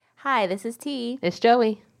Hi, this is T. It's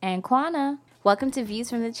Joey. And Quana. Welcome to Views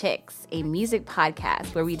from the Chicks, a music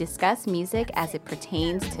podcast where we discuss music as it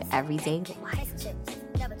pertains to everyday life.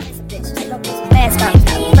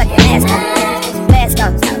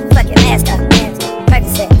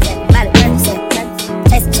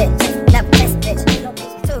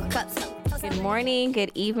 Good morning,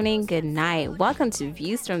 good evening, good night. Welcome to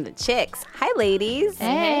Views from the Chicks. Hi, ladies.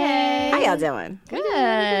 Hey. How y'all doing?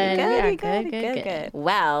 Good.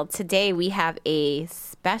 Well, today we have a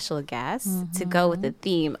special guest to go with the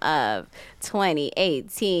theme of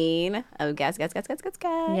 2018 of guest.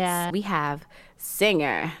 Yeah. We have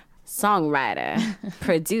singer, songwriter,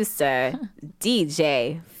 producer,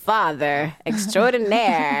 DJ, father,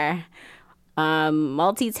 extraordinaire,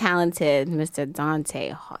 multi-talented Mr. Dante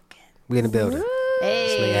Hawkins. We in the building.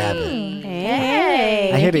 Hey.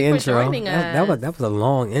 I hear the Thank you for intro. joining That was a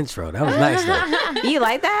long intro. That was nice though. You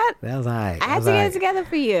like that? That was all right. I had to get it together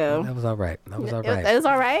for you. That was all right. It was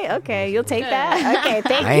all right? Okay, you'll take that? Okay,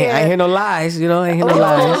 thank I you. ain't hear no lies, you know. I ain't hear no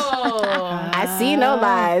lies. I see no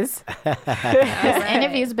lies. This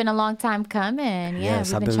interview's been a long time coming. Yeah,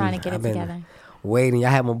 Yes, we've been trying to get it together. Waiting. Y'all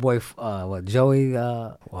had my boy, Joey?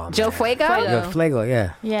 Joe Fuego? Yeah, Fuego,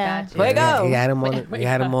 yeah. Yeah. Gotcha. Fuego. He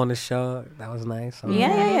had him on the show. That was nice. So,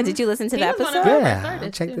 Yeah. Did you listen to the He was one of episode? the Yeah, first I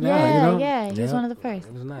artists, checked it too. out. You know? Yeah, he was one of the first.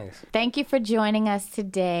 It was nice. Thank you for joining us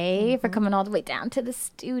today, for coming all the way down to the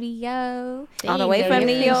studio. All the way from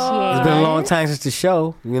New York. It's been a long time since the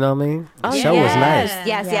show. You know what I mean? The show was nice.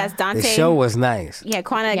 Yes, Dante. The show was nice. Yeah,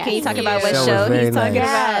 Quana, Yes. can you talk about what The show show was very he's talking nice.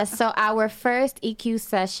 about? Yeah, so our first EQ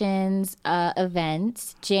Sessions event,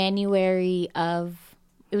 January of,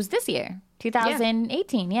 it was this year,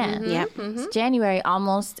 2018, yeah. Yep. It's January,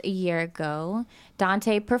 almost a year ago.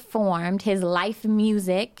 Dante performed his life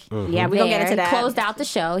music. Yeah, we're going to get into that. Closed out the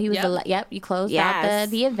show. He was you closed out Yes.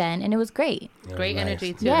 the event, and it was great. Great nice.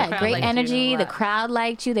 energy too. Yeah, The crowd great liked you energy. a The lot. crowd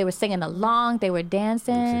liked you. They were singing along. They were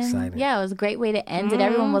dancing. It was exciting. Yeah, it was a great way to end it.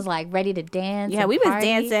 Everyone was like ready to dance. Yeah, and we was party.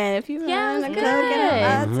 dancing. If you Yeah, it was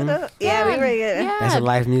remember, good. Yeah, we were good. Yeah. That's what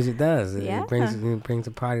live music does. Yeah. It brings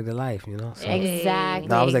the party to life, you know? So, Exactly.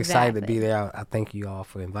 no, I was excited to exactly. be there. I thank you all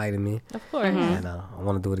for inviting me. Of course. And I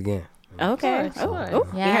want to do it again. Okay. Of course. Oh,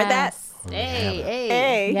 you heard that? Yes.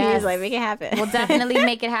 Hey, he Yes. was like, make it happen. We'll definitely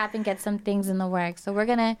make it happen, get some things in the works. So we're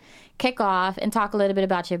going to kick off and talk a little bit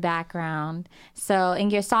about your background. So in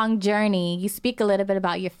your song Journey, you speak a little bit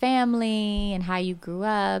about your family and how you grew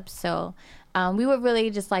up. So we would really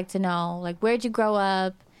just like to know, like, where'd you grow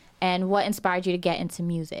up and what inspired you to get into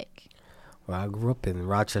music? Well, I grew up in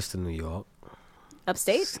Rochester, New York.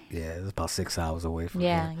 Upstate? Yeah, it was about 6 hours away from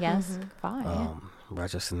Yeah, here. yes. Fine. Yeah.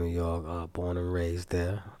 Rochester, New York, born and raised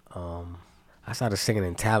there. I started singing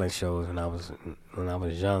in talent shows when I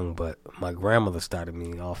was young, but my grandmother started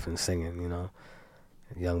me off in singing, you know,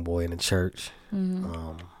 a young boy in the church.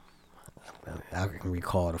 I can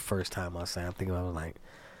recall the first time I sang, I think I was like,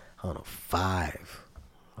 I don't know, 5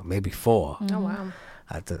 or maybe 4. Oh wow.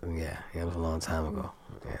 It was a long time ago.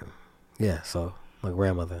 And yeah, so my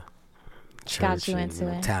grandmother, church, Got you and, into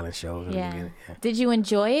it. talent shows in the Yeah. beginning. Yeah. Did you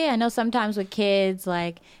enjoy it? I know sometimes with kids,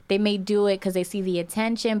 like, they may do it because they see the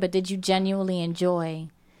attention, but did you genuinely enjoy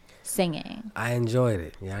singing? I enjoyed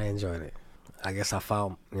it. Yeah, I enjoyed it. I guess I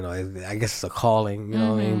found, I guess it's a calling, you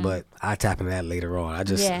know what I mean? But I tap into that later on. I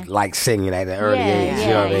just like singing at an early age, you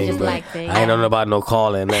know what I you mean? just But liked it, I ain't know about no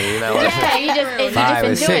calling, you know. Yeah, you just 5 or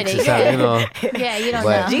enjoyed 6 it. or something, you know. Yeah, you don't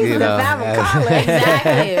But, know. you know,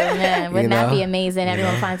 Exactly. Man, wouldn't that know? be amazing?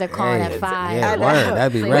 Everyone finds their calling at 5. Yeah, word.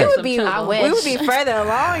 That'd be right. I wish. We would be further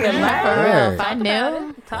along in life. For real. Word. If I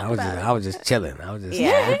knew. I was just chilling. I was just,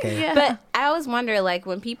 Yeah. okay. But I always wonder, like,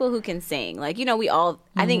 when people who can sing, like, you know, we all,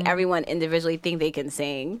 I think everyone individually think they can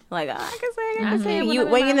sing. Like, oh, I can sing. You,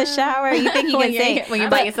 when you're in the shower, you think you can sing. When you're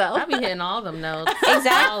by yourself. I be hitting all them notes.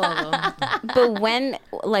 Exactly. All of them. But when,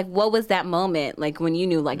 like, what was that moment, like, when you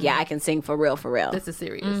knew, like, yeah, I can sing for real, for real? This is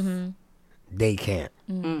serious. Day camp.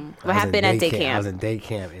 What happened at day I camp? was in day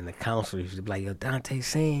camp, and the counselors used to be like, yo, Dante,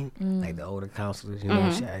 sing. Like the older counselors, you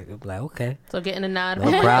know, shit. I'd be like, okay. So getting a nod.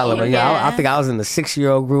 No problem. But yeah, I think I was in the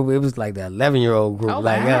 6-year-old group. It was like the 11-year-old group.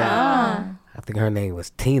 I think her name was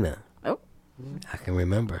Tina. Oh. I can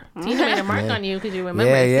remember. Tina made a mark on you because you remember.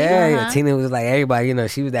 Yeah. Tina was like everybody, you know,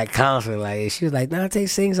 she was that counselor. Like she was like, Dante,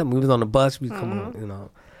 sing something. We was on the bus. We come on, you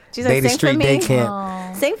know. She's like, Data sing Street for me. Day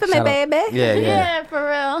Camp. Sing for me, Shout out. baby. Yeah. Yeah, for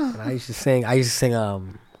real. And I used to sing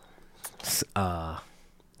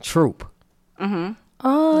Troop.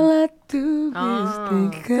 All I do is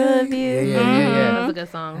think of you. Yeah. That's a good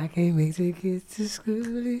song. I can't wait to get to school.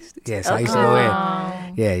 Yeah, so I used to go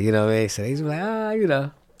in. Yeah, you know what I mean? So they used to be like, you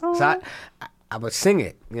know. So I would sing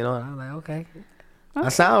it, you know, and I was like, okay. I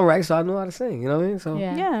sound right, so I knew how to sing. You know what I mean? So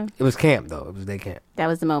Yeah. it was camp though. It was day camp. That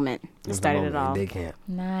was the moment. It was the started moment it all. in Day camp.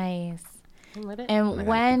 Nice. With it. And got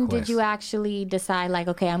when did requests. you actually decide, like,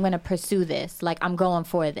 okay, I'm going to pursue this? Like, I'm going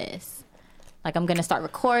for this. Like, I'm going to start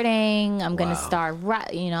recording. I'm going to start,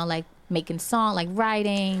 like, making song, like,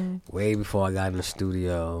 writing. Way before I got in the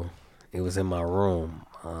studio, it was in my room.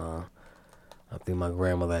 I think my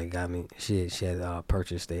grandmother had got me. She had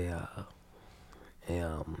purchased a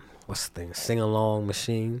what's the thing? Sing along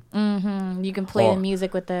machine. Mm-hmm. You can play Or- the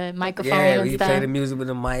music with the microphone Yeah, and you stuff. play the music with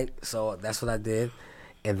the mic. So that's what I did,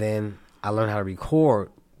 and then I learned how to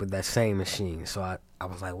record with that same machine. So I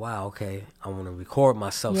was like, wow, okay, I want to record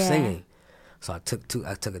myself singing. So I took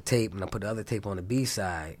a tape and I put the other tape on the B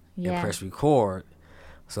side and pressed record.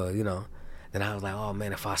 So then I was like, oh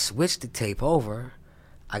man, if I switch the tape over,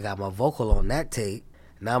 I got my vocal on that tape.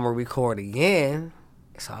 Now I'm gonna record again.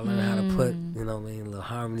 So I learned how to put, little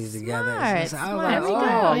harmonies together. So I was like,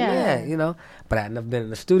 Smart. oh Yeah. man, But I'd never been in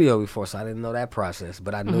the studio before, so I didn't know that process.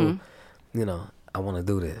 But I knew, I want to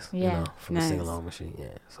do this, from the Nice. sing-along machine. Yeah,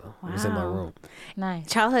 so it was in my room. Nice.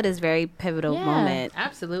 Childhood is very pivotal moment.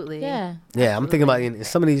 Absolutely. Yeah. Yeah, I'm thinking about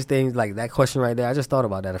some of these things, like that question right there. I just thought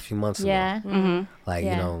about that a few months ago. Yeah. Like,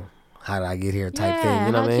 Yeah. how did I get here type Yeah, thing,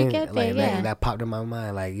 you know what I how'd you mean? get Like there? that popped in my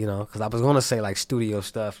mind, like, because I was going to say like studio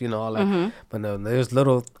stuff, all that. But no, there's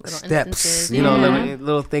little steps, instances.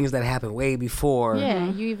 little things that happen way before. Yeah,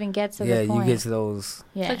 you even get to Yeah, the point. you get to those.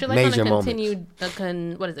 Yeah. So you're like Major on a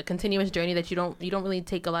moments. continuous journey that you don't really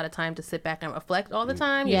take a lot of time to sit back and reflect all the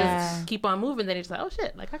time. You Yeah. just keep on moving. Then you're just like, oh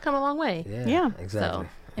shit, like I come a long way. Yeah. Exactly.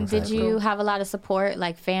 And did Exactly. you have a lot of support,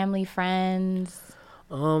 like family, friends?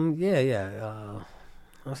 Yeah.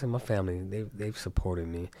 I say my family, they've supported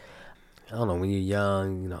me. I don't know, when you're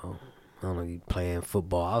young, I don't know, you playing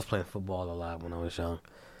football. I was playing football a lot when I was young.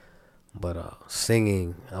 But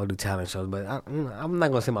singing, I would do talent shows. But I'm not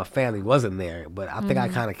gonna say my family wasn't there, but I think I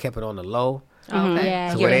kind of kept it on the low. Okay.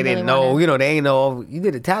 Yeah. So you where they didn't didn't really know, wanna- they ain't know, oh, you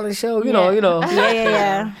did a talent show, Yeah.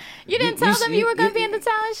 Yeah. You didn't You- tell you- them you were going to you- be in the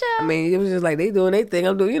talent show? I mean, it was just like they doing their thing.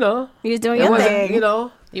 I'm doing, You was doing It your wasn't, thing.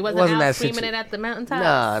 You wasn't out that screaming situ- it at the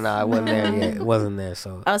mountaintop. Nah, I wasn't there yet. It wasn't there,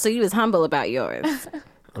 so Oh, so you was humble about yours.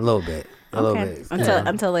 a little bit. A little bit.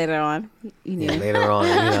 Until later on. You knew. Yeah, later on,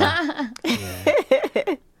 yeah.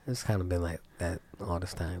 It's kind of been like that all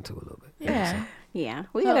this time too, a little bit. Yeah. Yeah.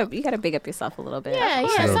 You gotta big up yourself a little bit. Yeah, A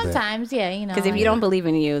little bit. sometimes, Because if you don't believe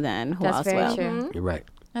in you, then who That's else very will? true. You're right.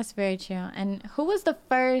 That's very true. And who was the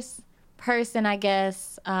first person, I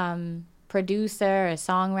guess, producer or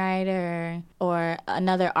songwriter or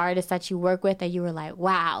another artist that you work with that you were like,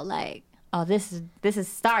 wow, like, oh, this is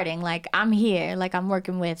starting. Like, I'm here. Like, I'm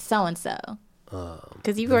working with so-and-so.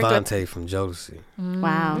 Because you've worked with Dante from Jodeci.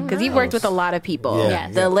 wow. Because you've worked with a lot of people. Yeah,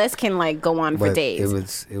 The yeah. list can go on for But days.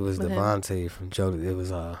 it was Devontae from Jodeci. It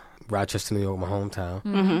was Rochester, New York, my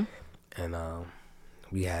hometown. And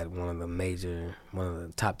we had one of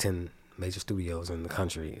the top 10 major studios in the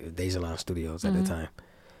country, Dejalan Studios at the time.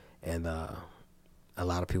 And a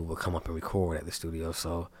lot of people would come up and record at the studio.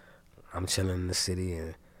 So I'm chilling in the city,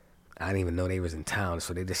 and I didn't even know they was in town.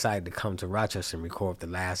 So they decided to come to Rochester and record the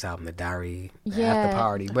last album, The Diary, the After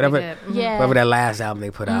Party, whatever that last album they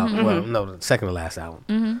put out. Well, no, the second to last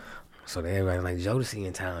album. So they everybody like, Jodeci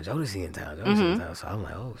in town. So I'm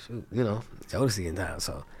like, oh shoot, Jodeci in town.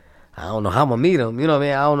 So I don't know how I'm gonna meet him. You know what I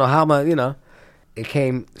mean? I don't know how I'm gonna, It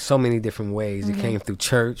came so many different ways. It came through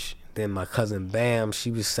church. Then my cousin Bam, she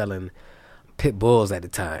was selling pit bulls at the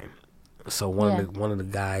time. So one of the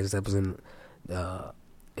guys that was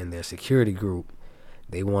in their security group,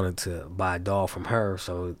 they wanted to buy a dog from her,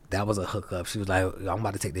 so that was a hookup. She was like, I'm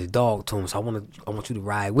about to take this dog to him, so I want you to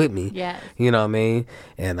ride with me. Yes. You know what I mean?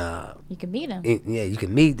 And You can meet him. you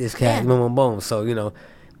can meet this cat, Yeah. boom, boom, boom. So,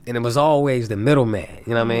 and it was always the middleman.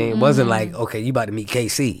 You know what I mean? It wasn't like, okay, you about to meet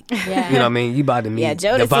KC. Yeah. You know what I mean? You about to meet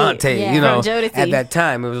Jodeci. Devontae. Yeah. From Jodeci. At that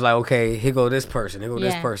time, it was like, okay, here go this person, here go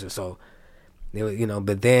this Yeah. person. So, it was,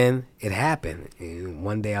 but then it happened. And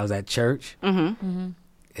one day I was at church, and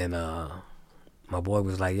my boy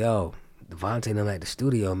was like, yo, Devontae them at the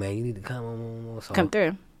studio, man. You need to come. So Come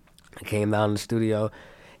through. I came down to the studio,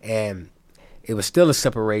 and it was still a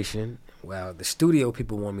separation. Well, the studio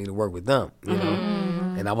people wanted me to work with them, you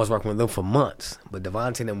know, and I was working with them for months. But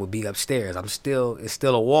Devontae and them would be upstairs. It's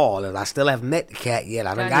still a wall, and I still haven't met the cat yet.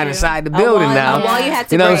 I done got inside the building wall, now. a wall you had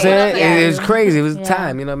to You know what I'm break. saying? Yeah. It was crazy. It was Yeah.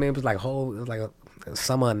 time. You know what I mean? It was like a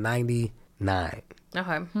summer of '99.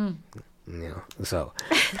 Okay. So,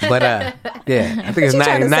 but yeah, I think it's you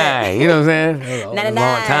trying to 99. You know what I'm saying? It was a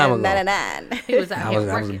long time ago. 99. He was out I here was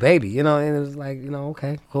a working. baby, and it was like,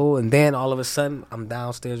 okay, cool. And then all of a sudden, I'm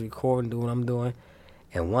downstairs recording, doing what I'm doing,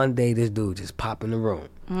 And one day this dude just popped in the room.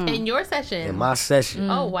 In your session? In my session.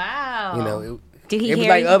 Oh, wow. You know, Did he it was hear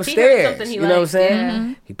like you? upstairs. He You know what I'm liked, saying?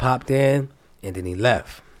 yeah. He popped in and then he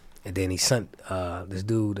left. And then he sent this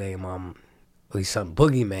dude named he sent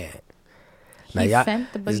Boogeyman. He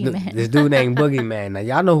sent the Boogeyman. This dude named Boogeyman. Now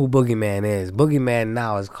y'all know who Boogeyman is. Boogeyman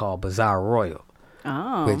now is called Bizarre Royal,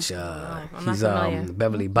 which he's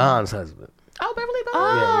Beverly Bond's husband. Oh, Beverly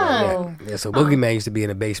Bond. Yeah. So Boogeyman used to be in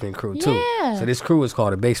the Basement Crew too. Yeah. So this crew is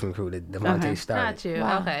called the Basement Crew that Devontae started. Got you.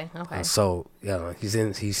 Wow. Okay. So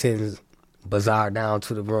he sends Bizarre down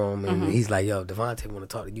to the room and he's like, "Yo, Devontae want to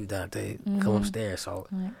talk to you, Dante. Come upstairs." So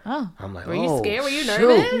I'm like, Were you scared? Were you shoot.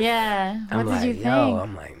 nervous? Yeah. I'm What like, did you think?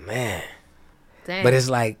 I'm like, man. Dang. But it's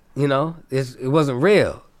like, it wasn't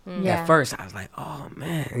real. Yeah. At first, I was like, oh,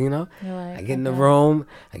 man, You're like, I get in the room,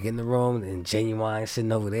 and Genuine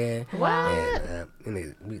sitting over there. What?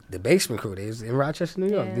 And the Basement Crew, they was in Rochester, New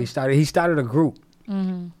York. Yeah. He started a group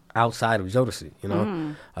outside of Jodeci,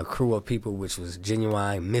 a crew of people, which was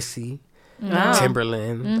Genuine, Missy,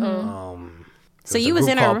 Timberland, So you was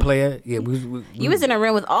in a Player. Yeah, you was in a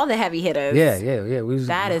room with all the heavy hitters. Yeah.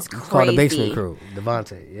 That is It's called the Basement crazy. Crew,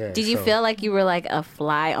 Devontae. Yeah. Did you feel like you were like a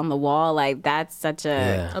fly on the wall? Like that's such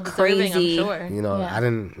a Observing, crazy. I'm sure. Yeah. I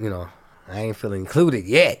didn't, I ain't feel included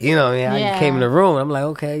yet. I Yeah. came in the room. I'm like,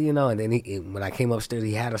 okay, and then when I came upstairs,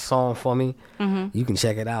 he had a song for me. You can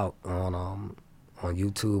check it out on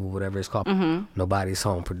YouTube or whatever it's called. Nobody's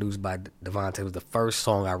Home, produced by Devontae. It was the first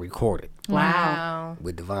song I recorded Wow.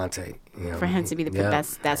 with Devontae. For him to be the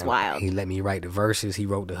that's And wild. He let me write the verses. He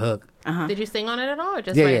wrote the hook. Did you sing on it at all, or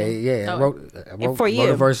just Yeah. Oh. I wrote For you.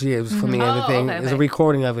 the verse. Yeah, it was for me and everything. okay, It's a okay.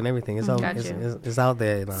 recording of it and everything. It's Got you. it's out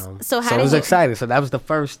there. So how I did was you- excited. So that was the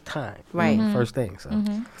first time. Right. First thing. So.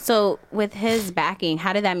 So with his backing,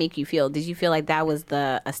 how did that make you feel? Did you feel like that was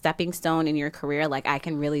a stepping stone in your career? Like I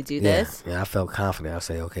can really do this? Yeah, I felt confident. I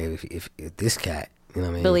say, okay, if this cat, you know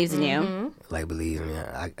what I mean, Believes in you. like believes in me,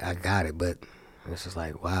 I got it. But it's just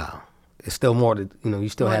like, wow, it's still more to, you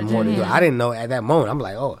still have more to do. I didn't know at that moment. I'm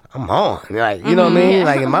like, oh, I'm on. Like, you know what I mean?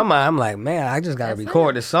 Like in my mind, I'm like, man, I just gotta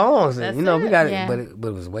record the songs, and we got it. Yeah. But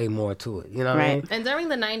it was way more to it. You know what I mean? And during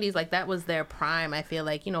the 90s, like that was their prime. I feel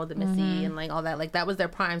like, the Missy and like all that, like that was their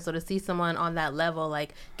prime. So to see someone on that level,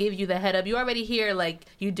 like give you the head up, you already hear like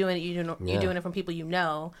you doing it, you're doing it from people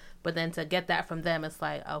but then to get that from them, it's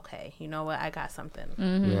like, okay, you know what, I got something.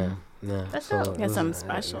 Yeah. That's so dope. it Got was something an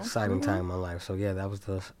special. exciting time in my life. So yeah, that was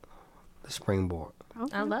the springboard.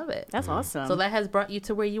 I love it. That's awesome. So that has brought you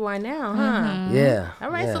to where you are now, huh? Yeah. All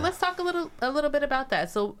right, yeah. so let's talk a little bit about that.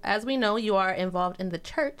 So as we know, you are involved in the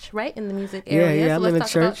church, right? In the music area. Yeah, so I'm in the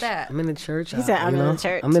let's talk about church. that. I'm in the church. He said, I'm in the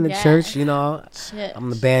church. I'm in the Yeah. church. Shit. I'm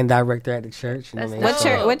the band director at the church. You know what I mean? what So-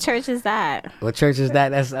 church? What church is that? What church is that?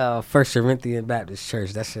 That's First Corinthian Baptist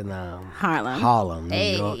Church. That's in Harlem. New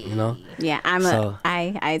York. Yeah,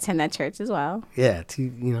 I attend that church as well. Yeah.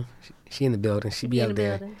 She in the building. She be in up the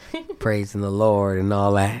there building. praising the Lord and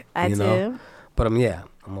all that. I do. But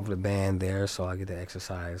I'm over the band there, so I get to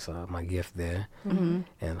exercise my gift there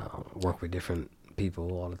and work with different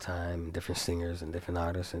people all the time, different singers and different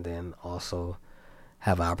artists, and then also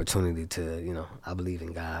have an opportunity to, I believe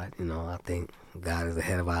in God. I think God is the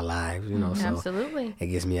head of our lives, so Absolutely. it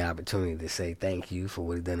gives me an opportunity to say thank you for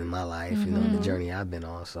what He's done in my life, the journey I've been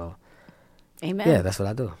on. So, Amen. yeah, that's what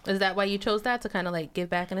I do. Is that why you chose that, to kind of like give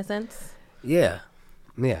back in a sense? Yeah.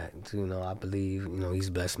 I believe, He's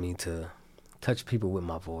blessed me to touch people with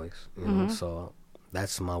my voice, so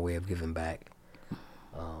that's my way of giving back.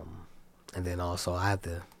 And then also I have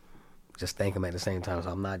to just thank Him at the same time, so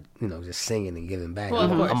I'm not, just singing and giving back. Well,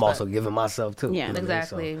 of course, I'm also giving myself too. Yeah. you know what I mean?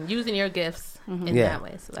 Exactly. Using your gifts in Yeah. that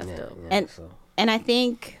way. So that's dope. And I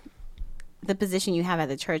think the position you have at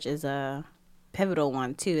the church is a pivotal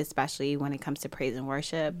one too, especially when it comes to praise and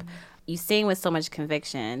worship. You sing with so much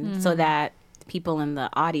conviction so that people in the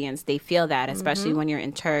audience, they feel that, especially when you're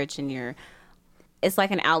in church and it's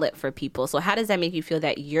like an outlet for people. So how does that make you feel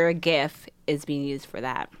that your gift is being used for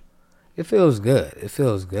that? It feels good. It's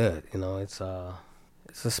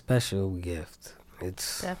a special gift.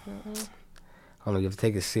 It's Definitely. I don't know, you have to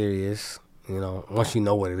take it serious, once you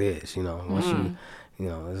know what it is, once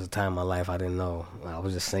there's a time in my life I didn't know. I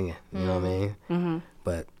was just singing, you know what I mean?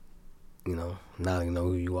 But, now you know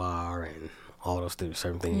who you are and all those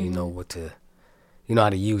certain things, you know how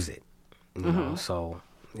to use it, So,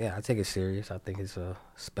 yeah, I take it serious. I think it's a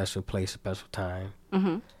special place, special time.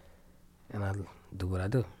 And I do what I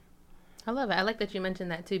do. I love it. I like that you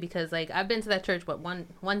mentioned that too, because like I've been to that church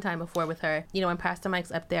one time before with her. You know, when Pastor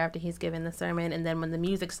Mike's up there after he's given the sermon, and then when the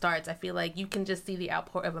music starts, I feel like you can just see the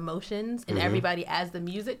outpour of emotions in everybody as the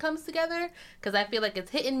music comes together. Because I feel like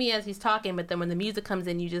it's hitting me as he's talking, but then when the music comes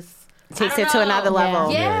in, you just takes it to another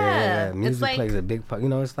level. Yeah. Music It's like, plays a big part. You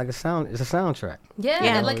know, it's like a soundtrack.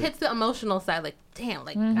 Yeah, it like hits the emotional side. Like, damn,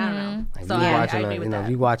 like I don't know. Like So you I watching agree with that.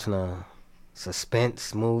 if you watching a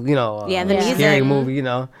suspense movie, you know, the a music. scary movie, you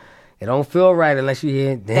know, it don't feel right unless you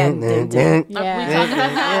hear dun, dun, dun. We talk about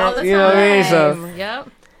that all the time. You know what I mean? So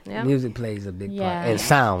Yep. music plays a big Yeah. part, and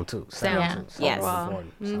sound too. Sound. Too. Yes.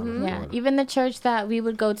 Important. Sound is Yeah, important. even the church that we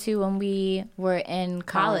would go to when we were in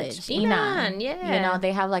college, Enon, yeah. you know,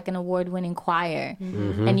 they have like an award-winning choir,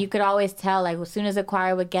 and you could always tell, like, as soon as the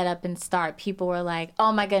choir would get up and start, people were like,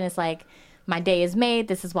 "Oh my goodness, like my day is made.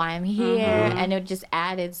 This is why I'm here," and it just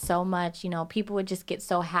added so much. You know, people would just get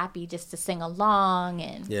so happy just to sing along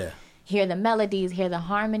and hear the melodies, hear the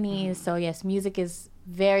harmonies. So yes, music is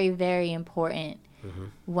very, very important.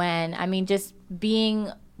 When just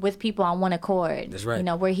being with people on one accord. That's right. You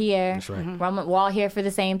know, we're here. That's right. We're all here for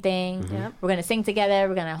the same thing. We're gonna sing together.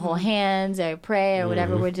 We're gonna hold hands or pray or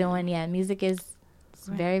whatever we're doing. Yeah, music is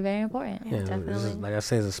very, very important. Yeah, definitely. this is, like I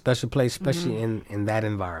say, it's a special place, especially in that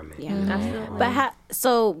environment. Yeah. Absolutely. But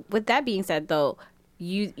so with that being said, though,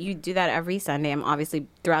 you do that every Sunday, and obviously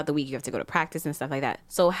throughout the week you have to go to practice and stuff like that.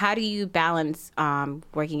 So how do you balance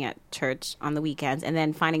working at church on the weekends and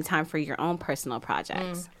then finding time for your own personal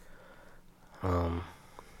projects?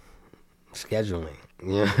 Scheduling.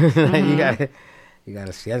 Yeah, you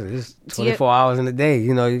gotta schedule. It's 24 hours in a day.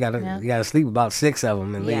 You know, you gotta sleep about 6 of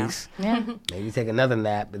them at least. Yeah. Maybe take another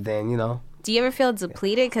nap, but then Do you ever feel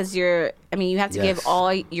depleted because you have to give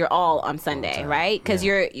your all on Sunday, right? Because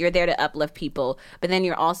you're there to uplift people, but then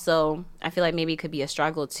you're also, I feel like maybe it could be a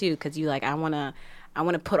struggle too, because you like I want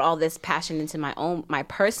to put all this passion into my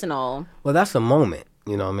personal. Well, that's a moment.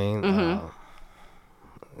 You know what I mean?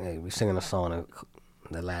 Hey, we're singing a song in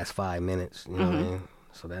the last 5 minutes. You know what I mean?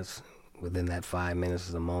 So that's within that 5 minutes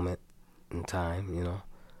is a moment in time. You know,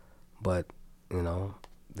 but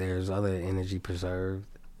there's other energy preserved.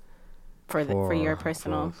 For your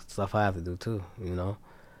personal for stuff I have to do too,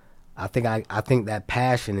 I think that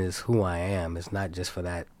passion is who I am. It's not just for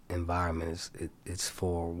that environment. It's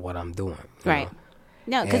for what I'm doing. Right.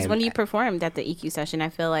 No, because when you performed at the EQ session, I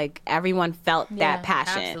feel like everyone felt that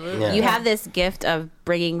passion. Absolutely. Yeah. You have this gift of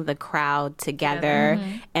bringing the crowd together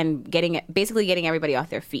and basically getting everybody off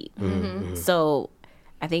their feet. So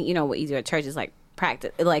I think what you do at church is like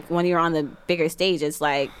practice. Like when you're on the bigger stage, it's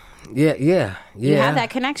like. Yeah. You have that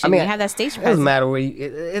connection. You have that stage presence. It doesn't matter where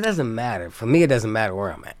it doesn't matter. For me, it doesn't matter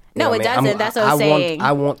where I'm at. No, it doesn't. That's what I'm saying.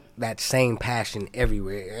 I want that same passion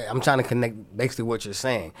everywhere. I'm trying to connect basically what you're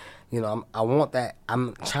saying. I want that.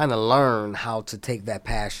 I'm trying to learn how to take that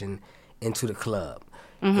passion into the club,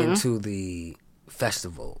 into the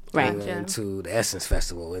festival, right? Into the Essence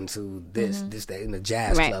Festival, into this, that, in the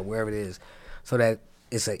jazz club, wherever it is, so that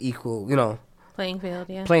it's an equal, playing field.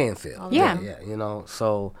 Yeah.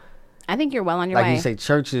 So. I think you're well on your way. Like you say,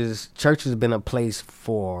 church has been a place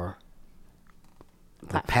for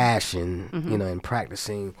the passion, and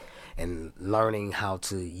practicing and learning how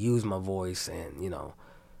to use my voice and,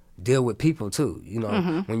 deal with people too.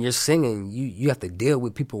 When you're singing, you have to deal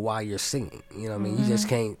with people while you're singing. You know what I mean? You just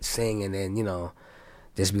can't sing and then,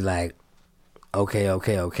 just be like, okay,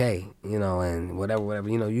 and whatever,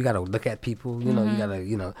 you got to look at people, you got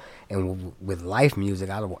to, and with life music,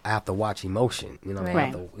 I have to watch emotion, I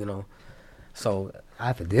have to, so I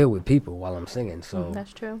have to deal with people while I'm singing. So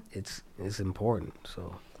that's true. It's important.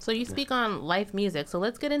 So you speak on life music. So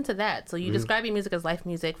let's get into that. So you describe your music as life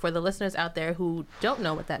music. For the listeners out there who don't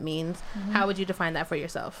know what that means, how would you define that for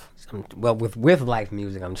yourself? Well, with life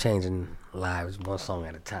music, I'm changing lives one song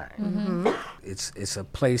at a time. It's a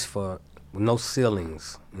place for no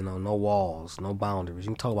ceilings, no walls, no boundaries.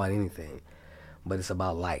 You can talk about anything, but it's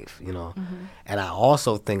about life, And I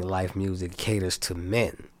also think life music caters to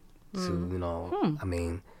men. To, I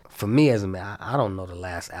mean, for me as a man, I don't know the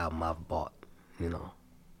last album I've bought,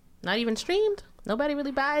 Not even streamed? Nobody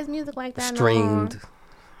really buys music like that. Streamed.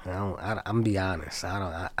 I'm gonna be honest. I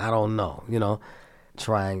don't know.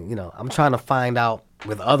 I'm trying to find out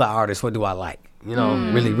with other artists, what do I like?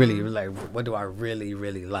 Really, really like, what do I really,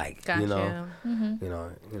 really like? Gotcha.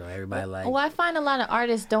 Everybody like. Well, I find a lot of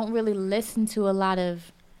artists don't really listen to a lot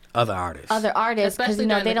of other artists because Especially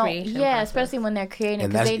they don't. process. Especially when they're creating,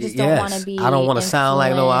 because they just don't want to be. I don't want to sound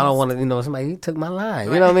like I don't want to. Somebody he took my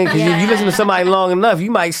line. You know what I mean? Because if you listen to somebody long enough,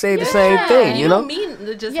 you might say the same thing. You don't mean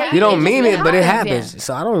it just. Yeah. Happens. You don't mean it, but it happens, happens.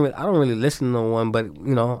 So I don't really listen to no one, but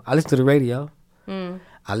I listen to the radio.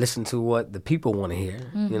 I listen to what the people want to hear.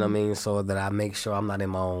 You know what I mean? So that I make sure I'm not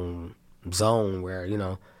in my own zone where, you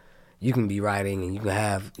know, you can be writing and you can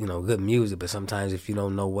have, you know, good music, but sometimes if you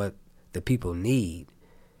don't know what the people need,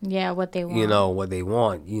 what they want. you know, what they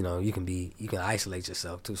want, you know, you can isolate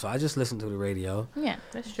yourself too. So I just listen to the radio. Yeah,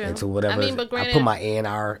 that's true. And to whatever. I mean, but granted, I put my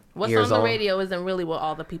A&R what's ears on the radio isn't really what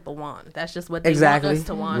all the people want. That's just what they want us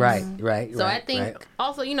to want. Right. So I think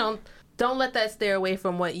also, you know, don't let that stay away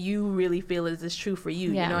from what you really feel is true for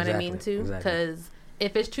you. Yeah. You know what I mean, too? Exactly. Because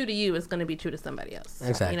if it's true to you, it's going to be true to somebody else.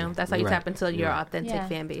 Exactly. You know, that's how you tap into your authentic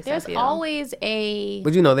fan base. There's always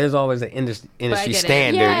But you know, there's always an industry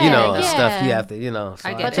standard, Yeah, you know, yeah. stuff you have to, you know. So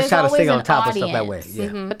I I get it. just try to stay always on an top of stuff that way. audience.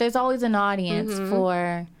 Yeah. But there's always an audience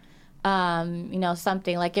for, you know,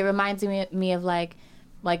 something. Like, it reminds me of, like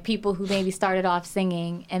people who maybe started off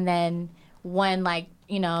singing, and then when, like,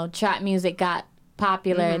 you know, trap music got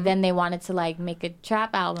popular, then they wanted to, like, make a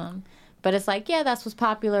trap album. But it's like, yeah, that's what's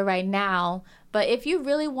popular right now. But if you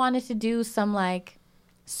really wanted to do some, like,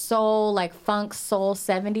 soul, like funk, soul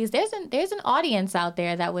 70s, there's an audience out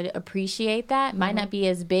there that would appreciate that. Might not be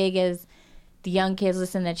as big as the young kids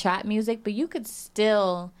listen to trap music, but you could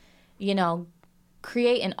still, you know,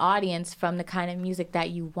 create an audience from the kind of music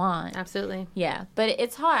that you want. Absolutely. Yeah, but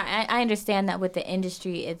it's hard. I understand that with the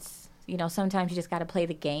industry, it's, you know, sometimes you just got to play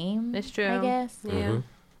the game. It's true. I guess. Yeah.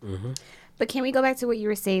 But can we go back to what you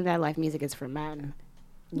were saying, that live music is for men?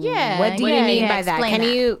 Yeah. What do you mean by that?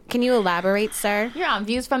 Explain Can you elaborate, sir? You're on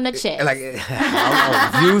Views from the Chicks. Like,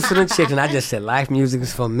 I'm views from the chicks, and I just said life music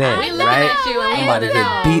is for men, right? I'm about to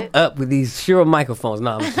get beat up with these Shure microphones.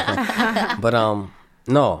 No, I'm just kidding. But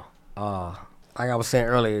no. Like I was saying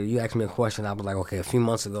earlier, you asked me a question. I was like, okay, a few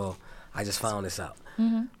months ago, I just found this out.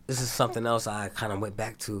 This is something else I kind of went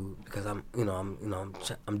back to because I'm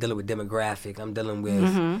dealing with demographic. I'm dealing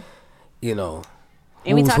with, you know.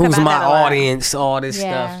 And we talk who's about my that a lot. audience, all this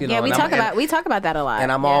stuff, you know. Yeah, we talk about that a lot.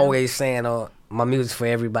 And I'm always saying, my music's for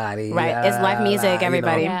everybody. Right, it's live music,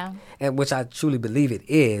 everybody. You know, and which I truly believe it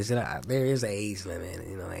is. And there is an age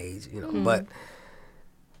limit, But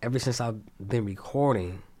ever since I've been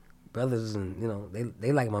recording, brothers and, you know,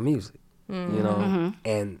 they like my music, you know.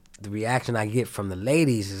 And the reaction I get from the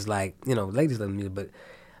ladies is like, you know, ladies love music, but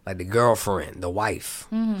like the girlfriend, the wife,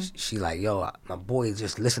 she like, yo, my boy is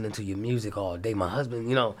just listening to your music all day. My husband,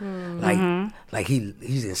 you know, like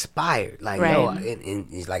he's inspired. Like, yo, and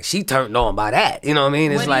he's like, she turned on by that. You know what I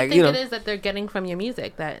mean? It's what do you like, think you know, it is that they're getting from your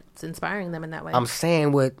music that's inspiring them in that way? I'm saying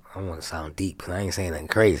I don't want to sound deep because I ain't saying nothing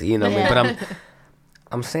crazy, you know what I mean? But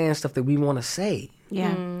I'm saying stuff that we want to say.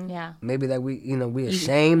 Yeah. Maybe that we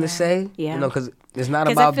ashamed to say. Yeah. You know, because it's not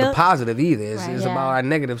 'Cause about I feel- the positive either. It's about our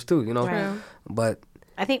negatives too, you know? Right. But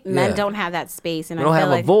I think men don't have that space, and we don't I feel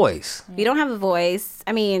have like a voice. we don't have a voice.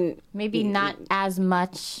 I mean, Maybe not as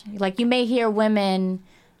much. Like, you may hear women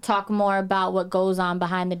talk more about what goes on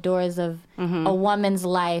behind the doors of a woman's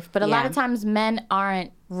life, but a lot of times men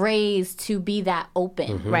aren't raised to be that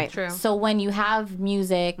open. right? True. So when you have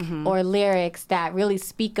music or lyrics that really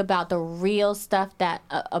speak about the real stuff that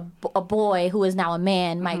a boy who is now a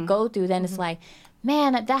man might go through, then it's like,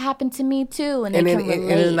 man, that happened to me too, and they can relate.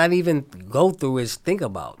 And it's not even go through, it's think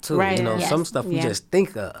about too. Right. You know, Yes. some stuff we Yeah. just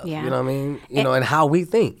think of. Yeah. You know what I mean? You know, and how we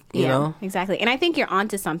think. You know. exactly. And I think you're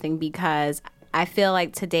onto something, because I feel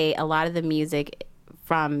like today a lot of the music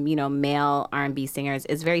from, you know, male R&B singers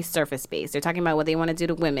is very surface based. They're talking about what they want to do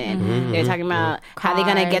to women. They're talking about how they're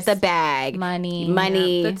gonna get the bag,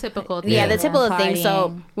 money. The typical thing. Yeah, the typical thing. So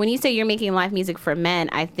Partying. when you say you're making live music for men,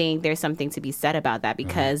 I think there's something to be said about that,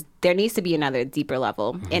 because there needs to be another deeper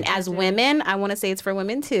level. And as women, I want to say it's for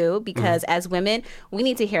women too, because as women, we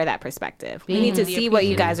need to hear that perspective. We need to see what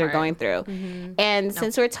you guys are going through. And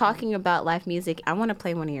since we're talking about live music, I want to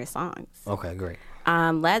play one of your songs. Okay, great.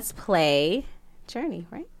 Let's play Journey,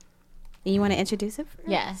 right? You want to introduce it first?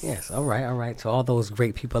 Yes. Yes. All right. To all those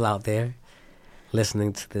great people out there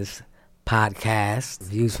listening to this podcast,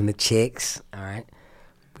 Views from the Chicks. All right.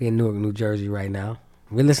 We're in Newark, New Jersey right now.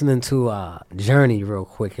 We're listening to Journey real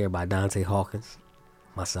quick here by Dante Hawkins.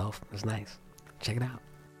 Myself. It's nice. Check it out.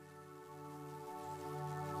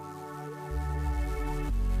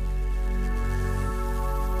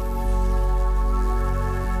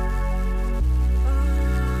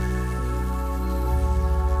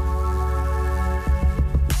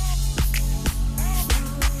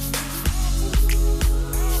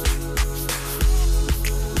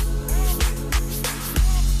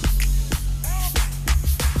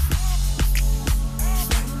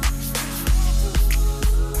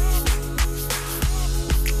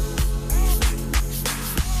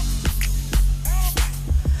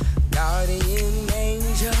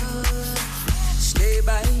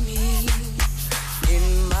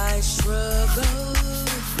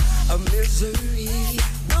 misery.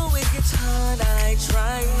 Though it gets hard, I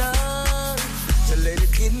try not to let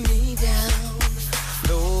it get me down.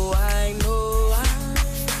 Though I know I'm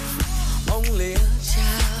only a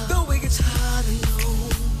child. Though it gets hard to know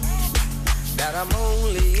that I'm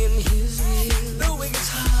only in His will. Though it gets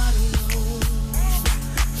hard to know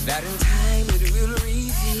that in time it will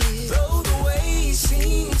reveal. Though the way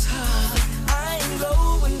seems hard, I ain't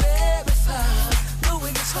going very far. Though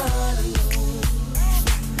it gets hard to know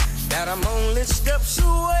that I'm only steps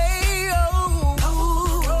away. Oh,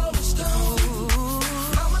 Rolling Stone.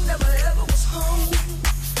 Mama never ever was home.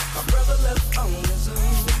 My brother left on his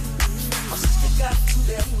own. My sister got too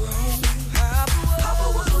damn grown. Papa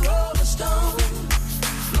was a Rolling Stone.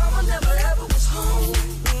 Mama never ever was home.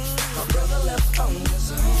 My brother left on his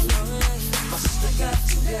own. My sister got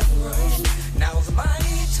too damn grown. Now it's my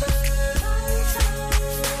turn.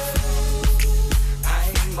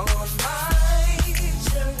 I'm on my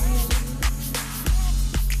journey.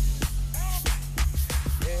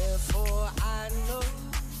 Therefore I know.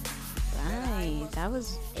 Right. That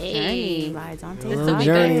was Hey. Journey by Dante. This Little will be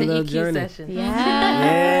journey, back to little EQ journey. session.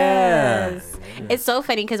 Yes. It's so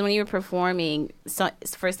funny because when you were performing, so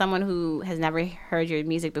for someone who has never heard your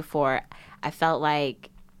music before, I felt like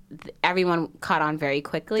everyone caught on very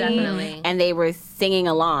quickly. Definitely. And they were singing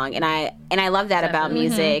along, and I love that about Definitely.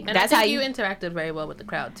 music. And That's I how think you. you interacted very well with the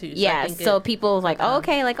crowd too. Yeah, I think so people was like, oh,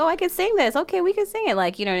 okay, like, oh, I can sing this. Okay, we can sing it.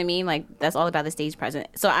 Like, you know what I mean? Like, that's all about the stage presence.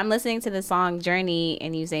 So I'm listening to the song Journey,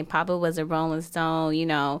 and you saying Papa was a Rolling Stone, you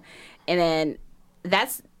know, and then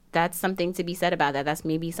that's something to be said about that. That's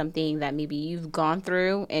maybe something that maybe you've gone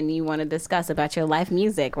through and you want to discuss about your life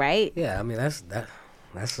music, right? Yeah, I mean that's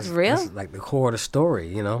just, Real? that's like the core of the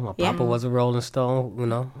story, you know. My Yeah. papa was a Rolling Stone, you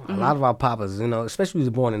know. A lot of our papas, you know, especially was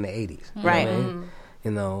born in the 80s. You know Right. what I mean?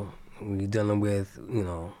 You know, when you're dealing with, you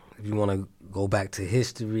know, if you want to go back to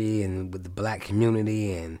history and with the black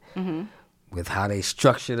community and with how they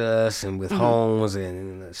structured us and with homes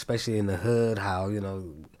and especially in the hood, how, you know,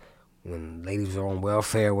 when ladies were on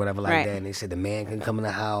welfare or whatever like Right. that, and they said the man can come in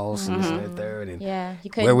the house and this and the third, and Yeah.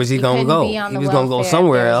 where was he gonna go? He was gonna go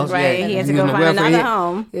somewhere else. Right, Yeah, he had to was go on the find welfare. another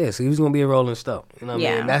home. Yeah, so he was gonna be a Rolling Stone. You know what I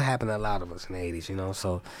Yeah. mean? That happened to a lot of us in the 80s, you know.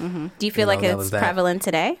 So Do you feel know, like that it's was that. prevalent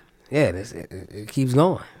today? yeah, it keeps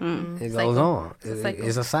going. It goes Cycle. on. It's a cycle.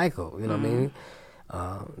 It's a cycle. You know what I mean?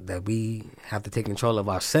 That we have to take control of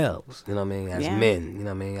ourselves. You know what I mean? As Yeah. men. You know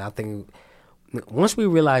what I mean? I think once we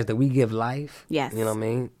realize that we give life. Yes. You know what I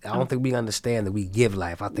mean? I don't think we understand that we give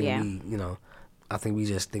life. I think Yeah. we, you know, I think we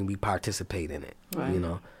just think we participate in it. Right. You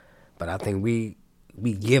know, but I think we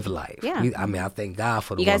give life. Yeah. I mean, I thank God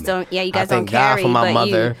for the You guys woman. don't- yeah, you I guys thank don't God carry, for my but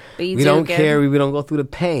mother. you we do don't give. carry. We don't go through the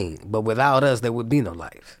pain. But without us, there would be no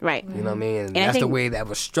life. Right. You know what I mean? And I that's the think- way that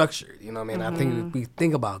was structured. You know what I mean? I think if we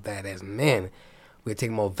think about that as men, we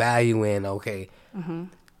take more value in, okay,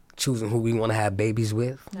 choosing who we want to have babies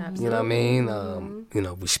with. You know what I mean? You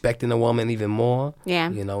know, respecting a woman even more. Yeah.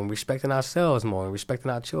 You know, and respecting ourselves more and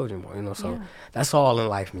respecting our children more. You know, so that's all in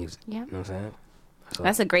life music. Yeah. You know what I'm saying? So,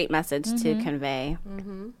 That's a great message to convey.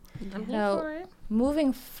 I'm here So, for it.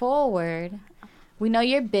 moving forward, we know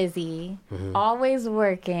you're busy, always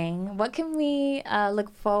working. What can we look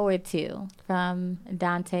forward to from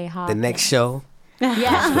Dante Hawkins? the next show.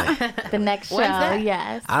 Yes. The next show, When's that?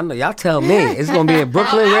 yes. I know y'all tell me it's gonna be in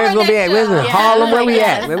Brooklyn. Where it's gonna be at? Where's it? Harlem? Where we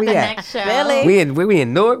Yes, at? Where we the at? next show. Really? We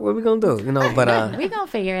in Newark. What we gonna do? You know, but We gonna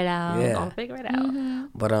figure it out. yeah. Gonna figure it out.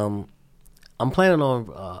 But I'm planning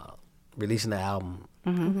on releasing the album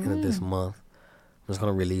end of this month. I'm just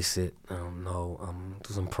gonna release it.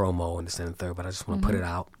 Do some promo and this and the third, but I just want to put it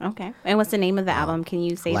out. Okay. And what's the name of the album? Can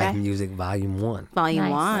you say Life that? Music Volume 1. Volume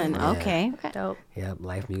Nice. 1. Yeah. Okay. Dope. Yeah,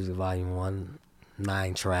 Life Music Volume 1.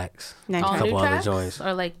 9 tracks. 9 All tracks. couple new other tracks, joints.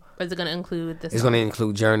 or like, is it gonna include this? It's gonna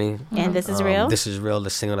include Journey. And This Is Real? This is real.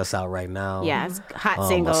 The single that's out right now. Yeah, it's a hot Um,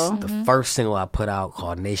 single. The first single I put out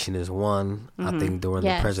called Nation Is One. I think during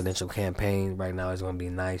Yes. the presidential campaign right now, it's going to be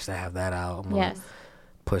nice to have that out. I'm gonna Yes.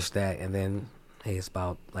 push that. And then, hey, it's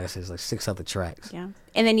about, like I said, it's like 6 other tracks. Yeah.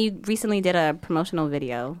 And then you recently did a promotional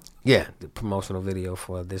video. Yeah, the promotional video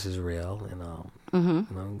for This Is Real. And, you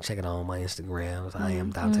know, check it out on my Instagrams. I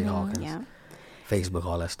am Dante Hawkins. Yeah. Facebook,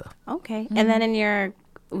 all that stuff. Okay. And then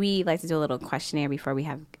we like to do a little questionnaire before we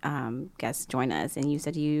have guests join us. And you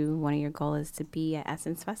said one of your goals is to be at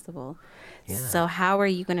Essence Festival. Yeah. So how are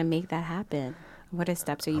you going to make that happen? What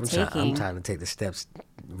steps are you I'm taking? trying to take the steps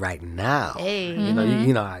right now. Hey. You know,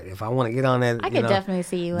 you know, if I want to get on that, I you could know, definitely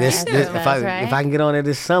see you this, at this Essence if Fest, I right? if I can get on it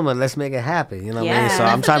this summer, let's make it happen. You know what I mean? Yeah. So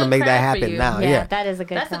I'm That's a trying to good make that crowd for happen you. now. yeah, Yeah. that is a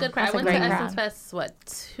good That's a crowd. good crowd. I That's a went to great Essence crowd.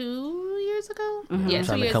 Fest, 2 years years ago. I'm Yeah, 2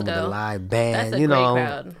 trying to years come with a ago. live band. That's a you know, great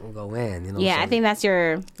crowd. we'll go in. You know. Yeah, so I think that's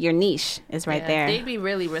your niche is right Yeah, there. They'd be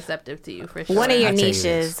really receptive to you for sure. One of your I'll tell you niches.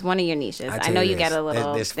 this. One of your niches. I'll I tell know you this. get a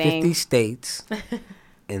little There's thing. 50 states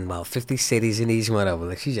and about 50 cities in each one of them.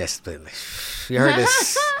 Like she just, like, you heard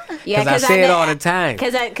this? Yeah, Because I say it all the time.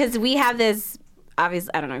 Because we have this.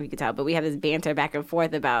 Obviously, I don't know if you can tell, but we have this banter back and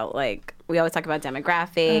forth about like we always talk about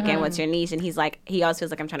demographic and what's your niche, and he's like he always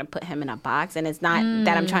feels like I'm trying to put him in a box, and it's not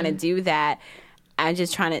that I'm trying to do that. I'm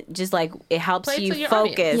just trying to like it helps Play to you your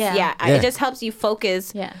focus. audience. Yeah. Yeah. It just helps you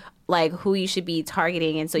focus. Yeah. Like who you should be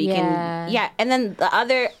targeting, and so you Yeah. can and then the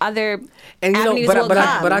other And you know, avenues but will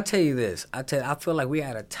come. but I tell you this. I feel like we're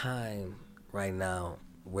at a time right now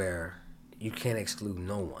where you can't exclude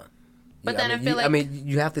no one. But then I feel like- I mean,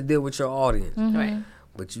 you have to deal with your audience, Right.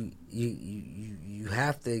 but you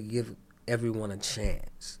have to give everyone a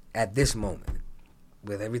chance at this moment.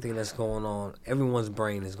 With everything that's going on, everyone's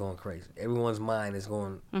brain is going crazy. Everyone's mind is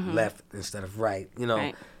going left instead of right. You know,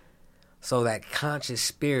 Right. so that conscious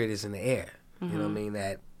spirit is in the air. You know what I mean?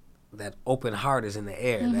 That open heart is in the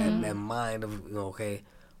air. That mind of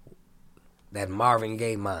that Marvin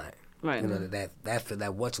Gaye mind. Right. You know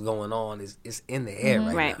that what's going on is in the air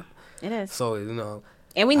right now. It is. So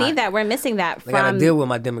And we need that. We're missing that I gotta from. deal with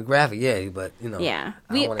my demographic, but Yeah,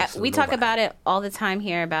 I don't wanna exclude we talk nobody. about it all the time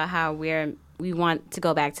here about how we want to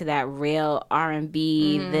go back to that real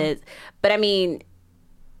R&B. But I mean,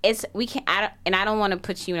 we can't. I don't want to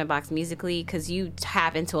put you in a box musically because you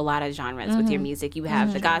tap into a lot of genres with your music. You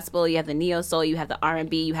have the gospel, you have the neo soul, you have the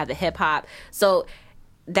R&B, you have the hip hop. So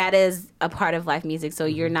that is a part of live music. So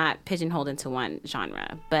you're not pigeonholed into one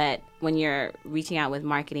genre. But when you're reaching out with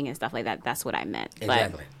marketing and stuff like that, that's what I meant.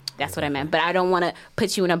 Exactly. But that's what I meant. But I don't want to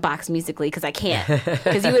put you in a box musically because I can't.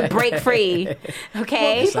 Because you would break free.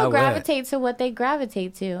 Okay? Yes, I People would. gravitate to what they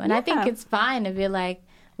gravitate to. And I think it's fine to be like,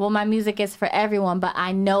 well, my music is for everyone, but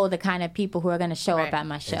I know the kind of people who are going to show up Right. at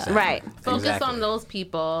my show. Exactly. Right. Focus Exactly. on those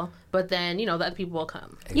people, but then, the other people will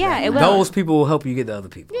come. Yeah, it will. Those people will help you get the other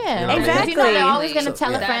people. Yeah, You know? Because you know they're always going to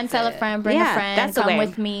Exactly. tell a friend, That's it. bring Yeah, a friend, that's the come way.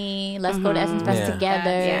 with me, let's go to Essence Fest Yeah. together.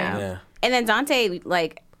 Yeah. Yeah. And then Dante,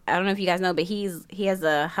 like, I don't know if you guys know, but he has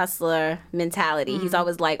a hustler mentality. He's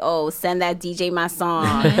always like, "Oh, send that DJ my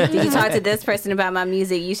song. Did you talk to this person about my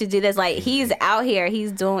music? You should do this." Like, he's out here.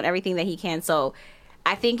 He's doing everything that he can. So,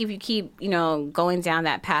 I think if you keep, going down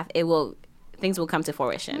that path, things will come to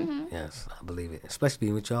fruition. Yes, I believe it. Especially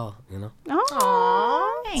being with y'all,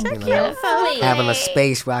 Oh, Thank thank you. you. having a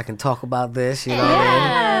space where I can talk about this. You know what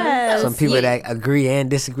I mean? Some people that agree and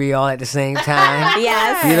disagree all at the same time.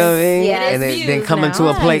 Yes. You know what I mean? Yes. And then Views coming to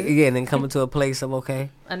a now. place, and then coming to a place of okay.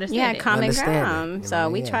 Understand Yeah, it. common Understand it, ground. you So know,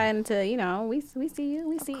 we yeah. trying to, we see you,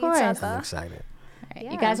 we see each course. I'm other. excited. All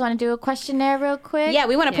right, you guys want to do a questionnaire real quick? Yeah,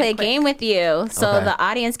 we want to play a quick. game with you so Okay. the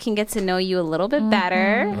audience can get to know you a little bit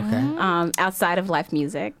better Okay. outside of live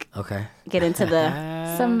music. Okay. Get into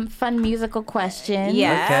the Some fun musical questions.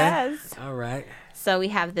 yes. All right. So we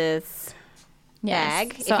have this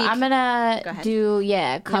bag. So If you I'm Go gonna ahead. do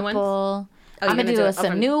a ones? couple. Oh, I'm you're gonna gonna do do it some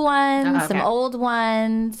from- new ones, Okay. some old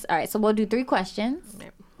ones. All right, so we'll do 3 questions.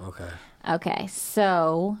 Okay. Okay,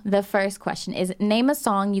 so the first question is: name a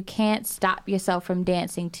song you can't stop yourself from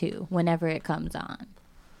dancing to whenever it comes on.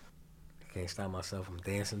 I can't stop myself from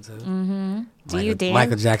dancing to. Do you dance?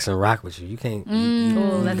 Michael Jackson rock with you. You can't.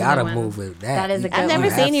 You that's a gotta good one. move with that. That is a good I've never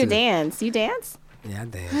one. have seen you to. dance. You dance? Yeah, I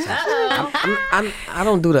dance. I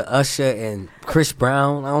don't do the Usher and Chris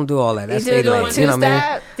Brown. I don't do all that. That's do they the like, you know what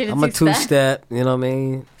I two-step? Do the mean? I'm a two-step? two-step. You know what I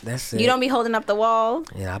mean? That's it. You don't be holding up the wall?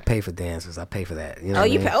 Yeah, I pay for dances. I pay for that. You know Oh,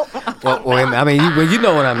 what you I pay. mean? Oh, I mean, you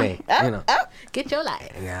know what I mean. You know. Get your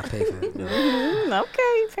life. Yeah, I pay for it. You know. okay.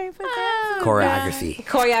 You pay for that. Choreography.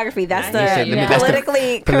 Choreography. That's You the said- Yeah. That's the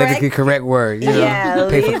politically politically correct. correct word. You know? Yeah,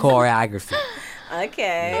 Pay for leave. choreography.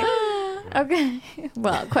 Okay. Okay.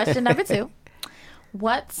 Well, question number 2: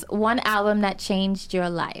 what's one album that changed your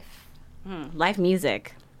life? Live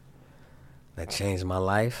music. That changed my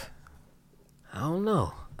life. I don't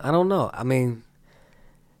know. I mean,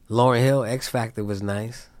 Lauryn Hill, X Factor was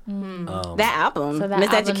nice. That album. So that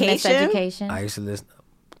album, Miseducation. I used to listen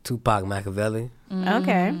to Tupac Machiavelli.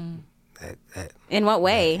 Okay. That, In what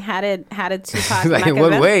way? How did Tupac? like in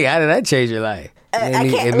what Machiavelli- way? How did that change your life?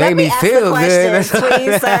 It Let made me ask feel the good. questions,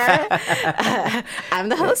 please, sir. I'm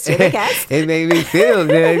the host. You're the guest. It made me feel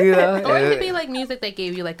good, you know. Or it could be like music that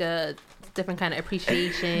gave you like a different kind of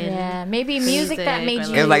appreciation. Yeah, maybe music that made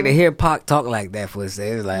you. It was like to hear Pac talk like that for a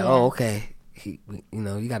second. It was like, Yeah. oh, okay.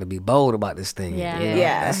 You got to be bold about this thing. Yeah. you know?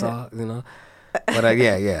 Yeah. That's all, But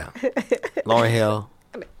yeah. Lauryn Hill,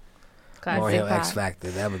 Classic. Lauryn Hill, Pac. X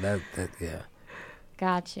Factor. That, yeah.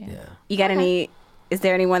 Gotcha. Yeah. You got any Is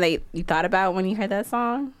there anyone that you thought about when you heard that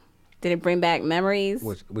song? Did it bring back memories?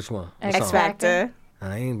 Which one? X Factor.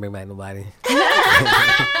 I ain't bring back nobody.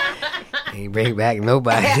 Ain't bring back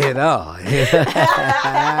nobody at all. Good.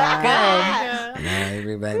 Nah, I ain't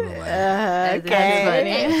bring back nobody.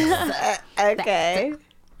 Okay. Okay.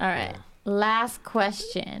 All right. Last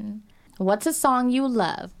question. What's a song you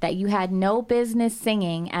love that you had no business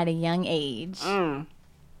singing at a young age? All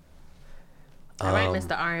right,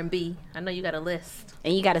 Mr. R&B. I know you got a list.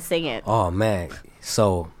 And you got to sing it. Oh man!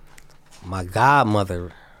 So my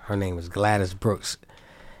godmother, her name is Gladys Brooks.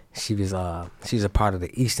 She was a part of the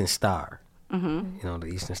Eastern Star. Mm-hmm. You know, the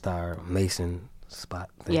Eastern Star Mason spot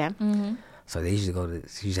thing. Yeah. Mm-hmm. So they used to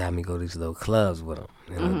she used to have me go to these little clubs with them,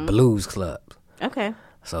 you know, blues clubs. Okay.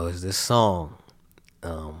 So it's this song.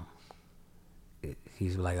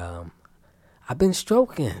 He's like, I've been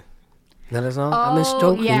stroking. Know that song? I've been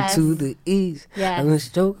stroking to the east. Yes. I've been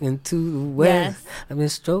stroking to the west. Yes. I've been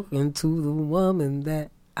stroking to the woman that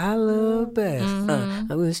I love best. I've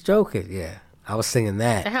been stroking. Yeah, I was singing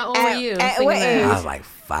that. And how old were you? at singing what that? age? I was like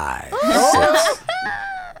 5, 6.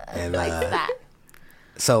 And That.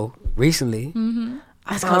 so recently, I gonna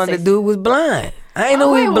found say- the dude was blind. I ain't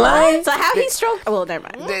know he was blind. So how he stroked? Well, never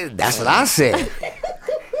mind. That's what I said.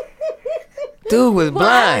 Dude was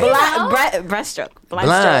blind. Breaststroke.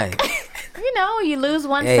 Blind. You know, you lose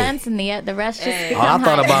one Hey. sense and the rest just All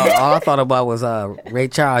become I thought about was Ray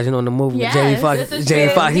Charles, you know, in the movie Yes, with Jamie Foxx. this is Jamie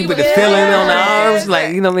true. Foxx, he He put the was- filling on the arms,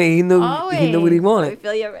 like, you know what I mean? He knew what he wanted.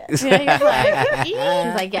 Feel your wrist. Yeah, he's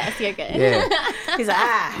like, yes, you're good. Yeah, He's like,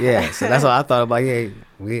 ah. yeah. So that's what I thought about. Yeah,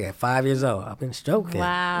 we at 5 years old. I've been stroking.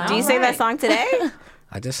 Wow. Do you sing that song today?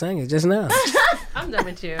 I just sang it just now. I'm done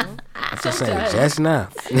with you. I just sang it just now.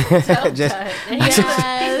 just, Yes.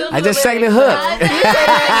 I just sang the hook.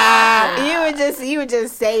 You were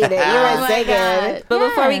just saying it. You were my singing. God. But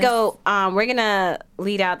before we Yes. go, we're gonna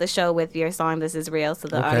lead out the show with your song "This Is Real" so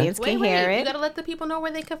the Okay. audience can Wait, hear you it. gotta let the people know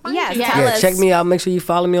where they can find Yes, you. tell Yeah, us. check me out. Make sure you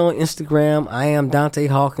follow me on Instagram. I am Dante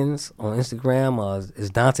Hawkins on Instagram. It's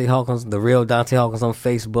Dante Hawkins, the real Dante Hawkins on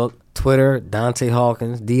Facebook. Twitter, Dante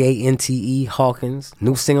Hawkins, Dante Hawkins.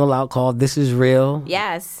 New single out called "This Is Real."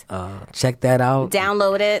 Yes. Check that out.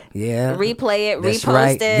 Download it. Yeah. Replay it. That's Repost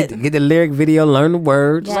right. it. Get the lyric video, learn the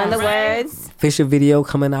words. Yeah. Learn the Right. words. Official video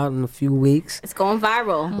coming out in a few weeks. It's going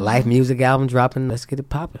viral. Life music album dropping. Let's get it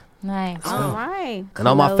popping. Nice. All right. And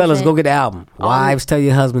all my Close fellas, it. go get the album. Wives, tell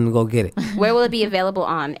your husband to go get it. Where will it be available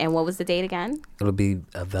on? And what was the date again? It'll be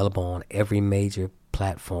available on every major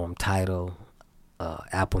platform, Tidal,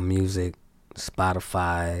 Apple Music,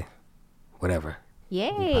 Spotify, whatever.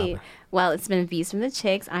 Yay. Well, it's been Views from the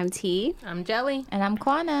Chicks. I'm T. I'm Jelly. And I'm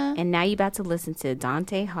Kwana. And now you're about to listen to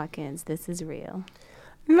Dante Hawkins. This is real.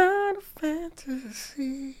 Not a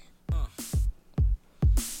fantasy.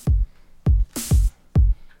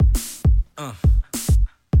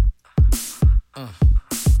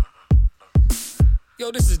 Yo,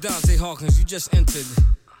 this is Dante Hawkins. You just entered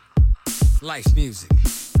Life's Music.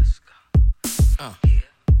 If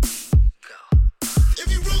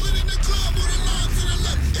you rollin' in the club, move the line to the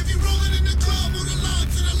left. If you rollin' in the club, move the line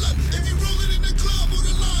to the left. If you rollin' in the club, move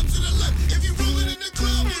the line to the left. If you rollin' in the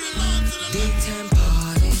club, move the line to the left. Daytime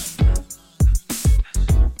party.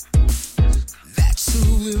 That's who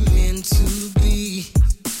we're meant to be.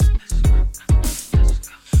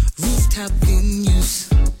 Rooftop venues.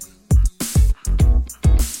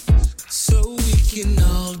 So we can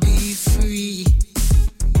all be free.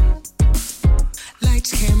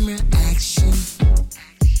 Lights, camera, action.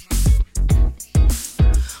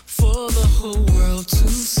 For the whole world to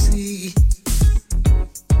see.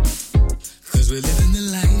 'Cause we're living the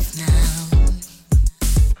life now.